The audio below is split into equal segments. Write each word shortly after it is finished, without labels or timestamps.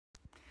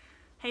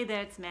Hey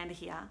there, it's Amanda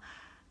here.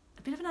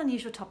 A bit of an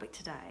unusual topic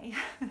today.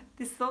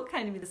 This thought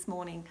came to me this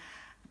morning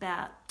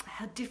about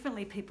how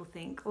differently people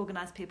think,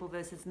 organised people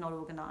versus not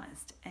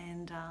organised.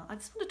 And I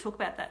just want to talk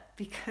about that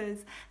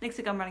because next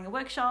week I'm running a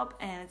workshop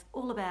and it's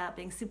all about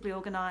being simply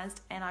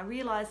organised. And I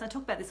realise, and I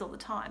talk about this all the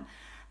time,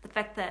 the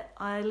fact that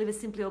I live a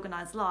simply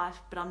organised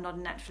life, but I'm not a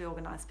naturally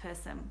organised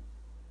person.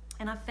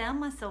 And I found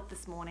myself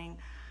this morning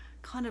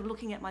kind of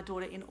looking at my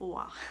daughter in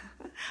awe.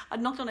 I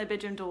knocked on her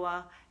bedroom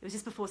door, it was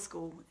just before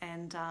school,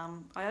 and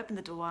I opened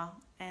the door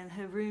and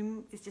her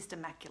room is just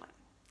immaculate.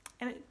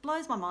 And it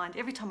blows my mind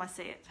every time I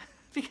see it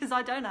because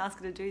I don't ask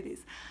her to do this.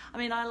 I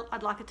mean,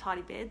 I'd like a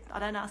tidy bed, I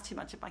don't ask too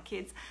much of my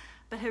kids,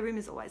 but her room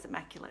is always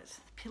immaculate.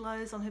 The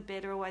pillows on her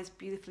bed are always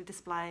beautifully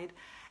displayed,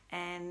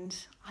 and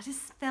I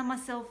just found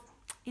myself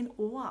in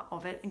awe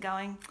of it and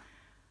going,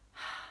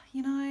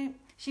 you know,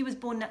 she was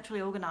born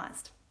naturally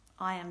organised.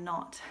 I am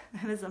not.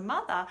 And as a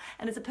mother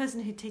and as a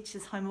person who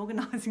teaches home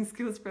organising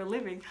skills for a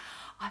living,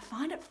 I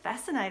find it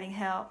fascinating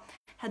how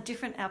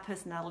different our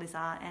personalities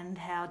are and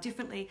how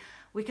differently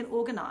we can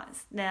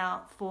organise.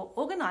 Now, for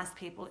organised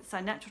people, it's so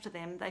natural to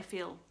them, they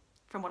feel,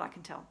 from what I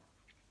can tell,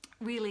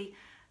 really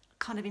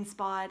kind of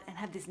inspired and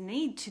have this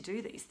need to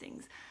do these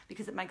things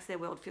because it makes their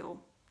world feel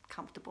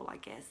comfortable, I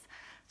guess.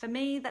 For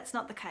me, that's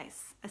not the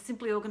case. A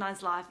simply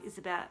organised life is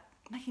about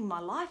making my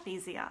life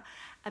easier,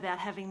 about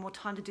having more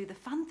time to do the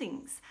fun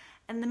things.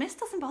 And the mess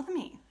doesn't bother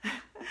me.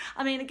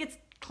 I mean, it gets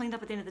cleaned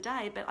up at the end of the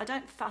day, but I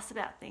don't fuss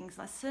about things.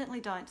 And I certainly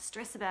don't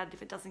stress about it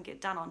if it doesn't get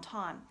done on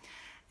time.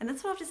 And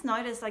that's what I've just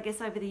noticed, I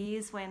guess, over the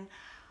years when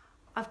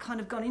I've kind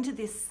of gone into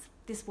this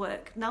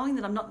work, knowing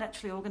that I'm not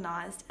naturally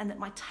organised and that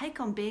my take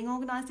on being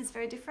organised is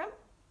very different.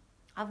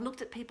 I've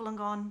looked at people and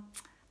gone,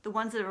 the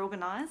ones that are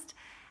organised,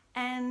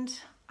 and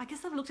I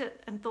guess I've looked at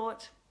it and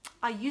thought,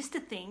 I used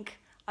to think,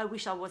 I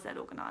wish I was that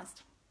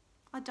organised.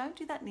 I don't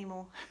do that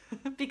anymore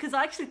because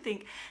I actually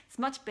think it's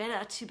much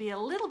better to be a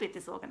little bit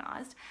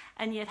disorganised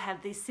and yet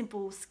have these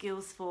simple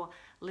skills for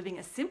living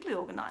a simply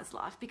organised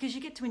life because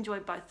you get to enjoy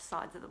both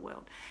sides of the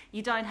world.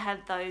 You don't have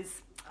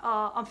those,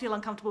 oh, I feel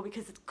uncomfortable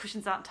because the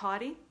cushions aren't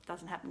tidy.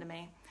 Doesn't happen to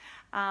me.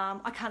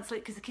 I can't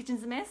sleep because the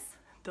kitchen's a mess.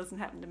 Doesn't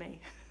happen to me.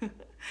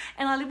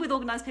 And I live with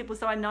organised people,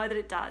 so I know that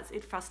it does.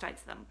 It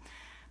frustrates them.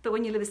 But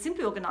when you live a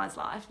simply organised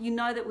life, you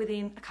know that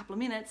within a couple of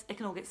minutes, it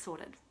can all get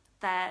sorted.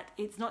 That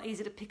it's not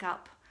easy to pick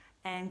up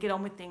and get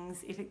on with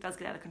things if it does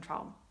get out of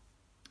control.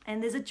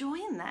 And there's a joy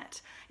in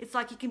that. It's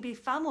like you can be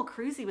far more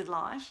cruisy with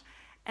life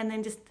and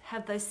then just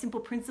have those simple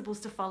principles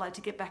to follow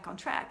to get back on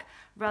track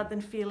rather than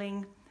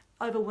feeling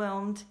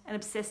overwhelmed and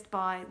obsessed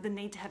by the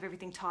need to have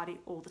everything tidy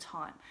all the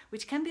time,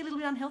 which can be a little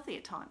bit unhealthy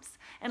at times.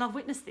 And I've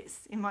witnessed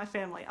this in my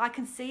family. I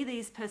can see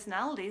these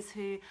personalities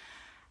who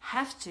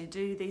have to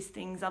do these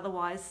things,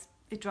 otherwise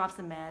it drives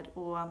them mad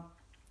or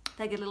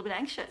they get a little bit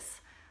anxious.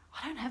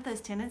 I don't have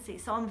those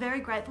tendencies, so I'm very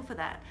grateful for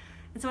that.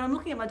 And so when I'm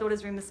looking at my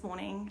daughter's room this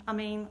morning, I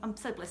mean, I'm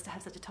so blessed to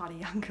have such a tidy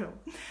young girl.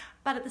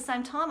 But at the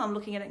same time, I'm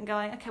looking at it and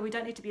going, okay, we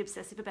don't need to be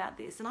obsessive about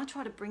this. And I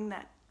try to bring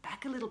that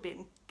back a little bit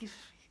and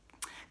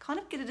kind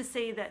of get her to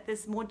see that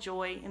there's more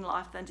joy in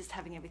life than just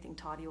having everything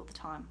tidy all the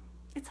time.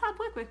 It's hard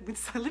work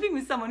living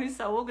with someone who's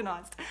so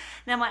organised.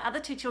 Now, my other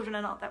two children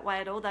are not that way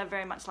at all. They're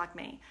very much like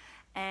me.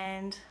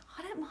 And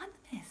I don't mind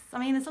the mess. I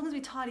mean, as long as we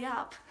tidy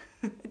up,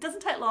 it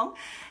doesn't take long.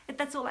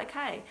 That's all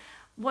okay.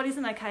 What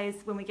isn't okay is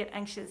when we get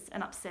anxious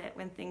and upset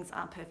when things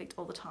aren't perfect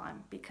all the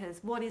time, because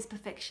what is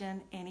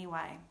perfection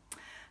anyway?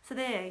 So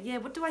there, yeah,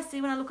 what do I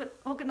see when I look at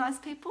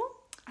organised people?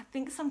 I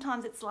think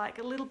sometimes it's like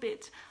a little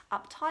bit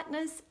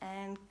uptightness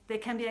and there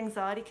can be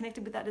anxiety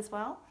connected with that as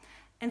well.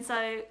 And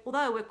so although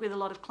I work with a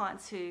lot of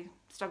clients who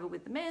struggle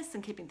with the mess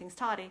and keeping things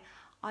tidy,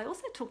 I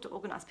also talk to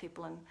organised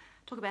people and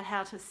talk about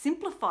how to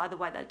simplify the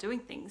way they're doing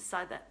things so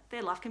that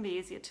their life can be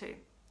easier too.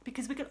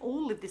 Because we can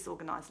all live this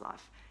organised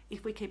life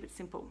if we keep it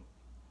simple.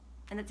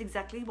 And that's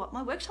exactly what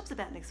my workshop's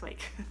about next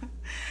week.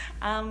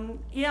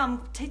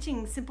 I'm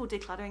teaching simple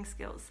decluttering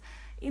skills.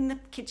 In the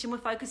kitchen, we're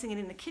focusing it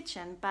in the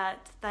kitchen,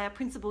 but they are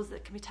principles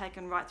that can be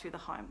taken right through the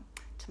home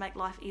to make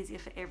life easier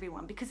for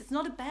everyone. Because it's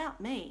not about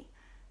me,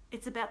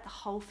 it's about the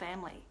whole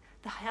family.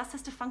 The house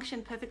has to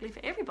function perfectly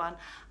for everyone.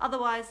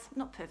 Otherwise,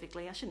 not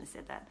perfectly, I shouldn't have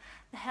said that.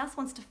 The house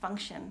wants to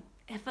function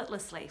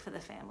effortlessly for the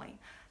family.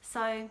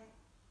 So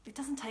it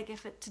doesn't take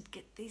effort to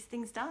get these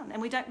things done.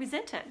 And we don't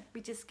resent it,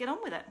 we just get on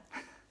with it.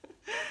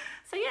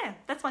 So yeah,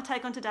 that's my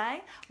take on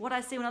today. What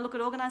I see when I look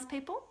at organised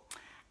people,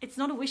 it's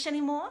not a wish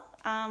anymore.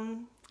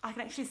 I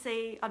can actually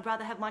see I'd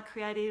rather have my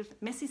creative,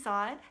 messy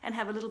side and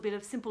have a little bit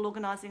of simple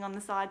organising on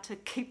the side to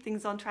keep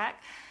things on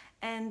track,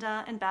 and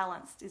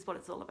balanced is what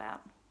it's all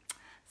about.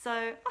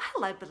 So,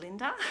 hello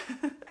Belinda,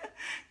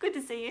 good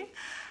to see you.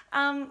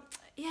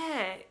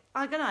 Yeah,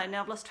 I don't know,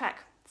 now I've lost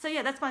track. So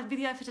yeah, that's my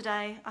video for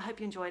today. I hope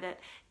you enjoyed it.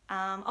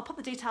 I'll pop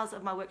the details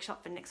of my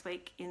workshop for next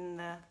week in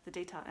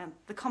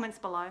the comments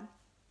below.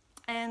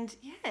 And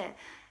yeah,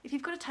 if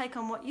you've got a take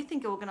on what you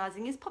think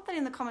organising is, pop that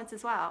in the comments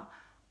as well.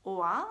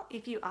 Or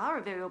if you are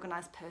a very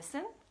organised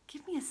person,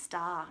 give me a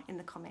star in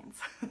the comments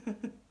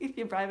if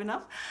you're brave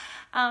enough.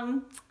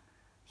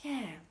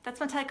 Yeah, that's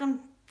my take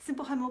on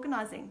simple home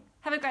organising.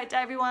 Have a great day,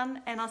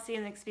 everyone, and I'll see you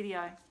in the next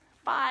video.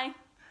 Bye.